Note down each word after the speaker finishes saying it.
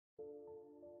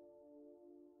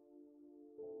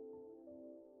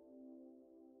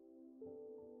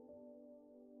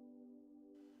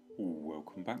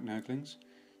Welcome back, Nerglings.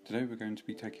 Today we're going to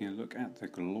be taking a look at the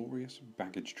glorious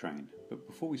baggage train. But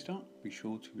before we start, be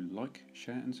sure to like,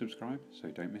 share and subscribe so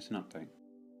you don't miss an update.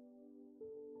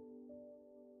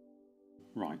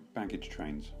 Right, baggage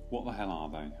trains. What the hell are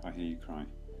they, I hear you cry.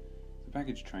 The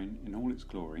baggage train, in all its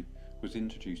glory, was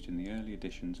introduced in the early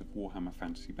editions of Warhammer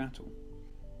Fantasy Battle.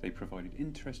 They provided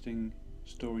interesting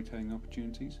storytelling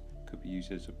opportunities, could be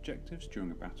used as objectives during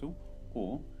a battle,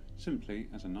 or simply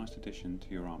as a nice addition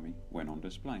to your army when on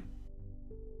display.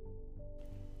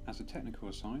 As a technical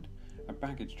aside, a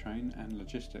baggage train and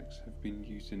logistics have been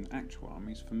used in actual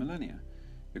armies for millennia.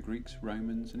 The Greeks,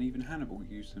 Romans and even Hannibal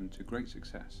used them to great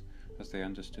success, as they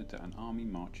understood that an army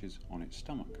marches on its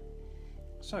stomach.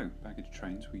 So, baggage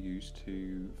trains were used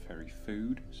to ferry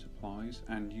food, supplies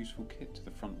and useful kit to the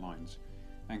front lines,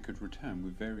 and could return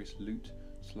with various loot,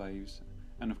 slaves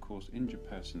and of course injured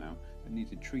personnel that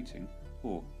needed treating,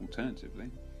 or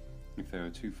alternatively, if they were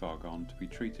too far gone to be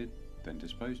treated, then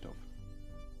disposed of.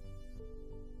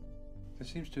 There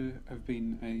seems to have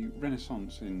been a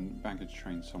renaissance in baggage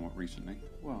trains somewhat recently,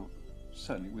 well,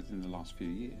 certainly within the last few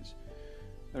years.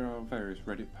 There are various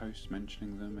Reddit posts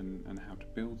mentioning them and how to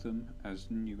build them, as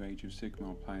New Age of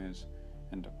Sigmar players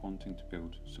end up wanting to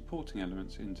build supporting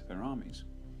elements into their armies.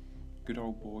 Good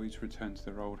old boys return to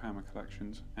their Oldhammer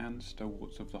collections, and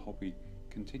stalwarts of the hobby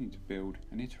continue to build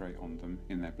and iterate on them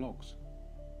in their blogs.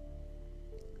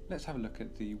 Let's have a look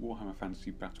at the Warhammer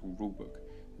Fantasy Battle rulebook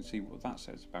and see what that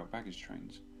says about baggage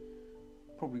trains.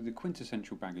 Probably the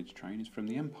quintessential baggage train is from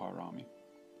the Empire Army,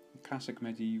 a classic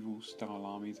medieval style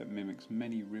army that mimics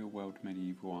many real-world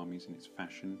medieval armies in its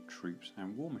fashion, troops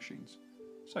and war machines.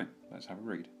 So let's have a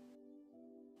read.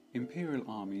 Imperial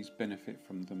armies benefit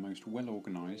from the most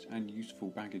well-organised and useful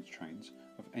baggage trains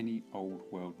of any old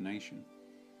world nation.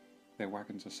 Their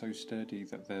wagons are so sturdy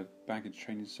that their baggage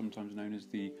train is sometimes known as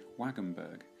the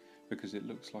Wagenburg, because it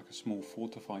looks like a small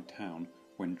fortified town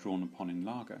when drawn upon in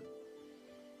lager.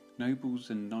 Nobles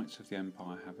and knights of the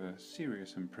Empire have a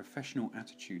serious and professional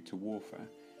attitude to warfare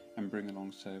and bring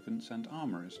along servants and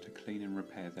armourers to clean and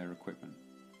repair their equipment.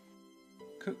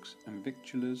 Cooks and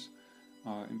victuallers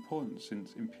are important,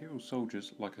 since Imperial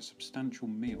soldiers like a substantial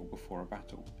meal before a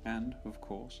battle, and, of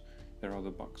course, there are the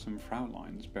buxom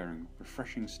Frauleins bearing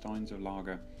refreshing steins of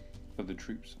lager for the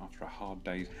troops after a hard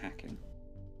day's hacking.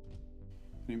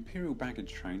 An Imperial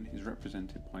baggage train is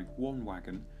represented by 1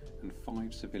 wagon and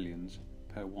 5 civilians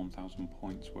per 1,000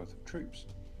 points worth of troops.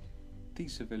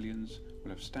 These civilians will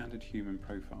have standard human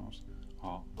profiles,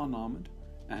 are unarmoured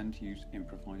and use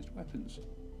improvised weapons.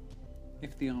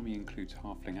 If the army includes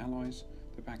halfling allies,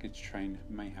 the baggage train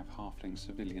may have halfling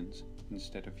civilians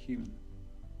instead of human.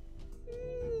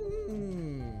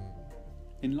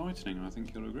 Enlightening, I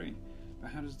think you'll agree,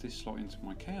 but how does this slot into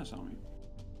my Chaos Army?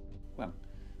 Well,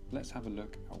 let's have a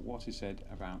look at what is said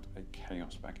about a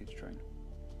Chaos baggage train.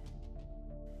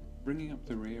 Bringing up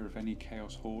the rear of any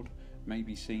Chaos horde may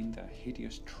be seen their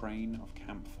hideous train of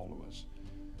camp followers.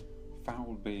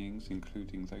 Foul beings,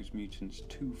 including those mutants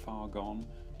too far gone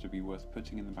to be worth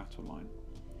putting in the battle line.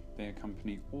 They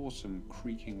accompany awesome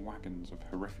creaking wagons of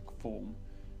horrific form,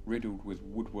 riddled with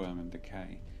woodworm and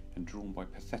decay, and drawn by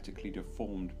pathetically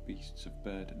deformed beasts of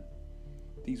burden.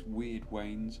 These weird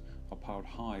wains are piled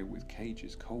high with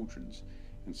cages, cauldrons,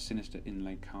 and sinister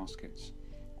inlaid caskets,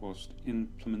 whilst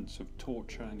implements of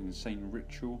torture and insane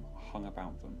ritual are hung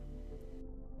about them.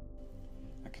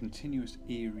 A continuous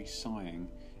eerie sighing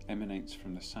emanates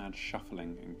from the sad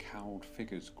shuffling and cowled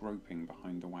figures groping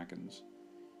behind the wagons.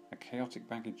 A chaotic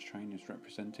baggage train is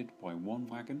represented by 1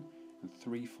 wagon and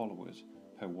 3 followers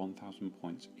per 1,000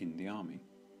 points in the army.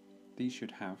 These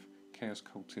should have Chaos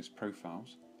Cultist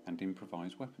profiles and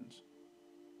improvised weapons.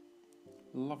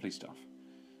 Lovely stuff.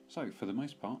 So, for the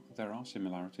most part, there are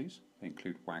similarities. They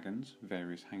include wagons,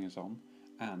 various hangers-on,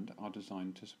 and are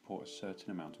designed to support a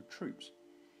certain amount of troops.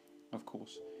 Of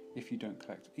course, if you don't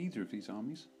collect either of these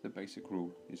armies, the basic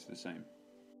rule is the same.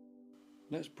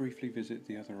 Let's briefly visit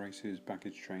the other races'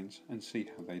 baggage trains and see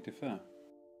how they differ.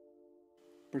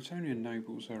 Bretonnian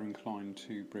nobles are inclined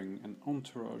to bring an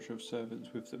entourage of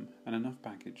servants with them and enough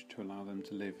baggage to allow them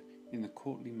to live in the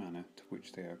courtly manner to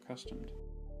which they are accustomed.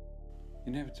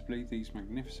 Inevitably, these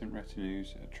magnificent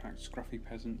retinues attract scruffy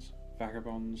peasants,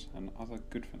 vagabonds and other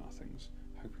good-for-nothings,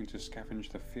 hoping to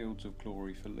scavenge the fields of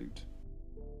glory for loot.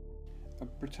 A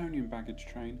Bretonnian baggage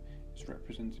train is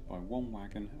represented by 1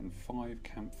 wagon and 5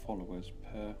 camp followers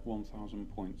per 1,000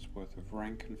 points worth of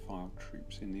rank and file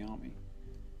troops in the army.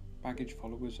 Baggage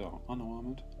followers are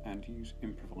unarmoured and use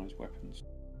improvised weapons.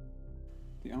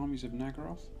 The armies of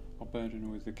Nagaroth are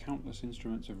burdened with the countless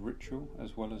instruments of ritual,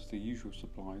 as well as the usual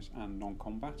supplies and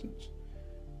non-combatants.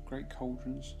 great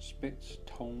cauldrons, spits,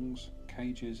 tongs,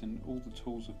 cages and all the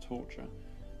tools of torture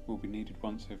will be needed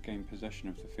once they have gained possession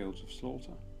of the fields of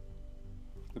slaughter.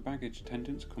 The baggage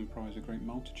attendants comprise a great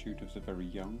multitude of the very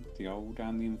young, the old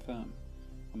and the infirm.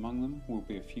 Among them will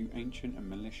be a few ancient and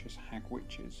malicious hag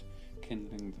witches,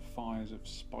 kindling the fires of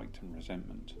spite and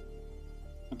resentment.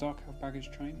 A Dark Elf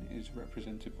baggage train is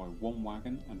represented by 1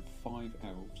 wagon and 5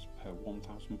 elves per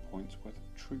 1000 points worth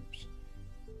of troops.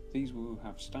 These will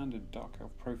have standard Dark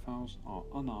Elf profiles, are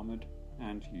unarmoured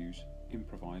and use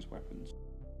improvised weapons.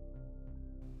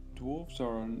 Dwarves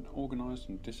are an organised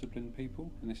and disciplined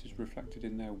people, and this is reflected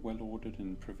in their well-ordered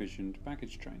and provisioned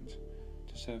baggage trains.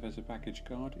 To serve as a baggage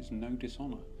guard is no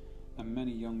dishonour, and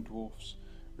many young dwarfs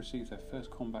receive their first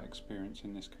combat experience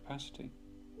in this capacity.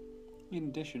 In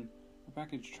addition, a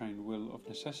baggage train will of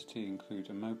necessity include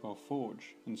a mobile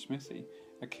forge and smithy,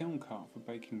 a kiln cart for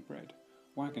baking bread,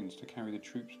 wagons to carry the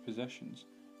troops' possessions,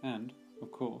 and,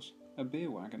 of course, a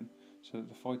beer wagon so that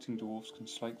the fighting dwarfs can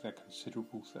slake their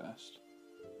considerable thirst.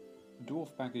 The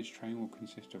dwarf baggage train will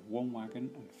consist of 1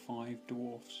 wagon and 5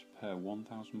 dwarfs per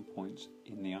 1000 points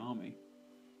in the army.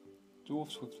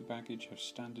 Dwarfs with the baggage have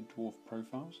standard dwarf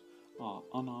profiles, are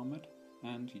unarmoured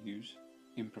and use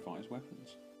improvised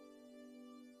weapons.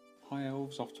 High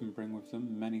elves often bring with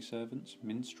them many servants,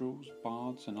 minstrels,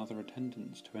 bards and other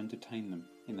attendants to entertain them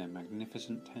in their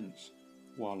magnificent tents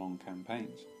while on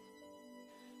campaigns.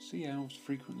 Sea elves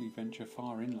frequently venture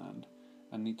far inland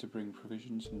and need to bring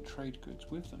provisions and trade goods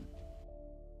with them.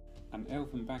 An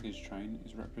elven baggage train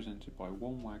is represented by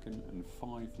 1 wagon and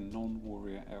 5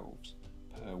 non-warrior elves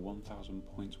per 1000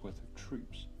 points worth of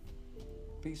troops.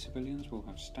 These civilians will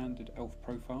have standard elf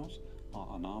profiles, are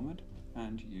unarmoured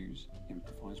and use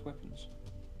improvised weapons.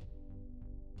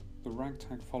 The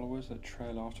ragtag followers that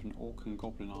trail after an orc and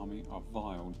goblin army are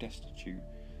vile, destitute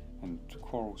and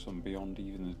quarrelsome beyond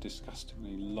even the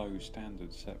disgustingly low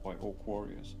standards set by orc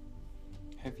warriors.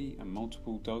 Heavy and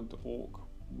multiple dugged orc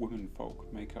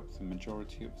womenfolk make up the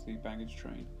majority of the baggage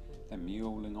train, their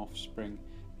mewling offspring,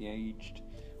 the aged,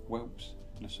 whelps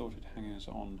and assorted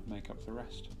hangers-on make up the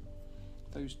rest.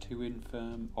 Those too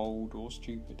infirm, old or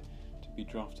stupid to be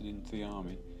drafted into the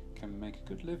army can make a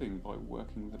good living by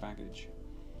working the baggage.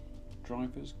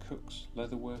 Drivers, cooks,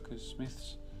 leather workers,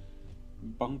 smiths,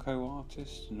 bunco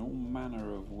artists and all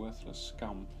manner of worthless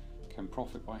scum can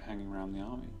profit by hanging around the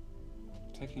army.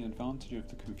 Taking advantage of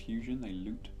the confusion, they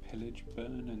loot, pillage,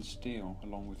 burn and steal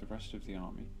along with the rest of the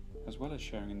army, as well as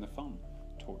sharing in the fun,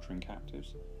 torturing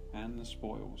captives, and the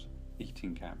spoils,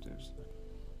 eating captives.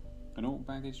 An orc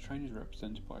baggage train is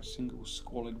represented by a single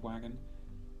squalid wagon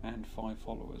and 5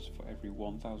 followers for every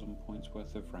 1000 points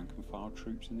worth of rank and file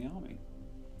troops in the army.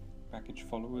 Baggage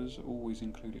followers always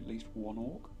include at least 1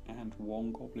 orc and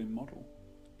 1 goblin model,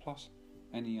 plus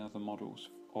any other models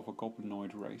of a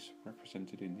goblinoid race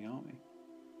represented in the army.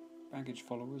 Baggage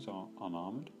followers are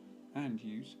unarmoured and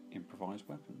use improvised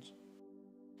weapons.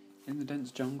 In the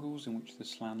dense jungles in which the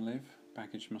Slann live,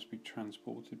 baggage must be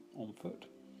transported on foot.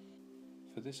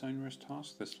 For this onerous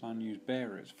task, the Slann use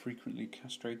bearers, frequently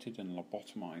castrated and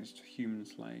lobotomized human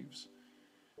slaves.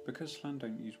 Because Slann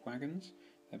don't use wagons,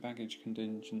 their baggage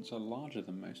contingents are larger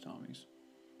than most armies.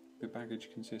 The baggage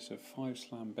consists of 5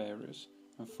 Slann bearers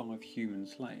and 5 human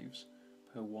slaves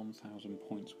per 1000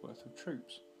 points worth of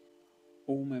troops.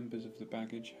 All members of the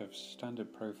baggage have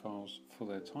standard profiles for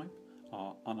their type,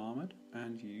 are unarmoured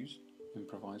and use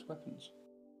improvised weapons.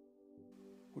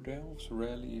 Wood elves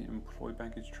rarely employ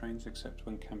baggage trains except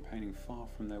when campaigning far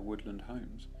from their woodland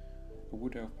homes. A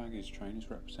wood elf baggage train is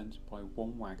represented by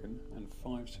 1 wagon and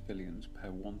 5 civilians per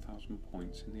 1000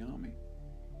 points in the army.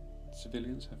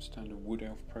 Civilians have standard wood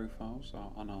elf profiles,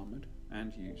 are unarmoured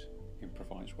and use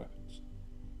improvised weapons.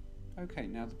 Okay,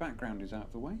 now the background is out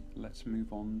of the way, let's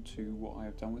move on to what I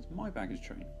have done with my baggage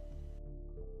train.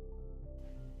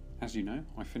 As you know,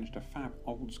 I finished a fab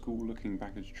old school looking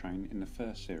baggage train in the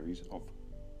first series of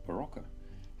Barocca.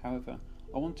 However,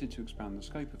 I wanted to expand the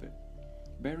scope of it.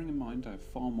 Bearing in mind I have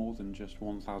far more than just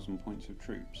 1000 points of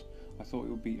troops, I thought it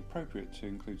would be appropriate to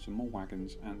include some more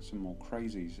wagons and some more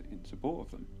crazies in support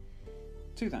of them.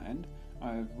 To that end,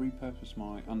 I have repurposed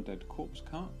my undead corpse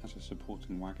cart as a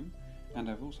supporting wagon, and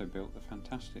I've also built the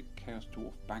fantastic Chaos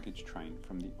Dwarf baggage train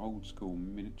from the old school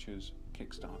miniatures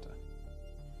Kickstarter.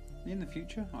 In the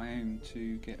future, I aim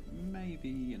to get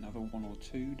maybe another 1 or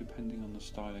 2 depending on the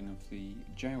styling of the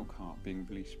jail cart being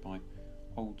released by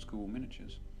Old School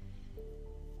Miniatures.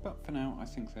 But for now, I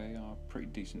think they are a pretty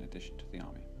decent addition to the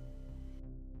army.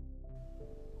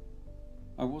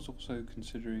 I was also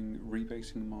considering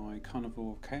rebasing my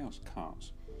Carnival of Chaos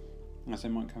carts, as they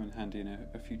might come in handy in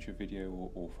a future video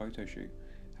or photo shoot.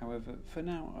 However, for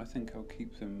now I think I'll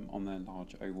keep them on their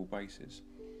large oval bases.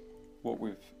 What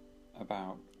with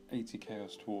about 80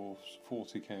 Chaos Dwarfs,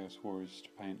 40 Chaos Warriors to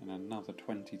paint and another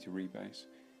 20 to rebase,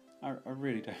 I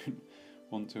really don't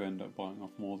want to end up biting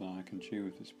off more than I can chew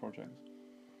with this project.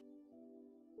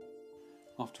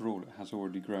 After all, it has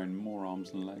already grown more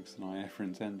arms and legs than I ever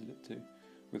intended it to,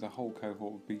 with a whole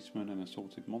cohort of beastmen and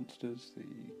assorted monsters,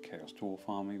 the Chaos Dwarf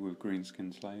army with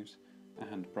greenskin slaves,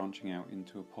 and branching out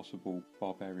into a possible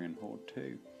barbarian horde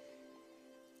too.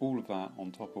 All of that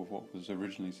on top of what was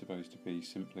originally supposed to be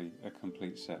simply a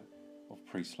complete set of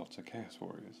pre-slaughter Chaos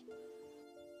Warriors.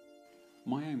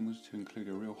 My aim was to include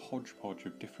a real hodgepodge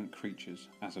of different creatures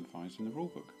as advised in the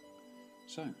rulebook.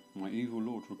 So, my evil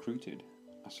lord recruited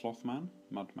a slothman,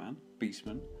 mudman,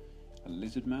 beastman, a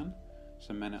lizardman,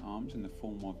 some men-at-arms in the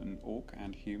form of an orc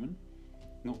and human,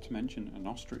 not to mention an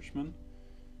ostrichman,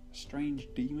 a strange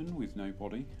demon with no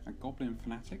body, a goblin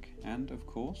fanatic, and, of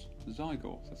course,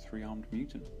 Zygoth, the three-armed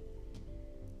mutant.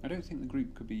 I don't think the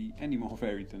group could be any more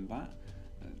varied than that.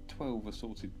 12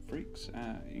 assorted freaks,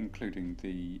 including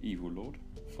the evil lord,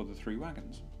 for the 3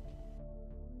 wagons.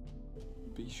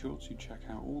 Be sure to check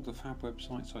out all the fab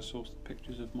websites I sourced the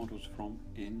pictures of models from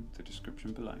in the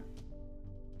description below.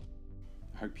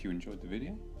 I hope you enjoyed the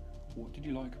video. What did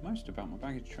you like most about my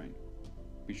baggage train?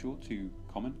 Be sure to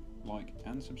comment, like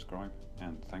and subscribe,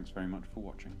 and thanks very much for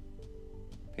watching.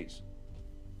 Peace.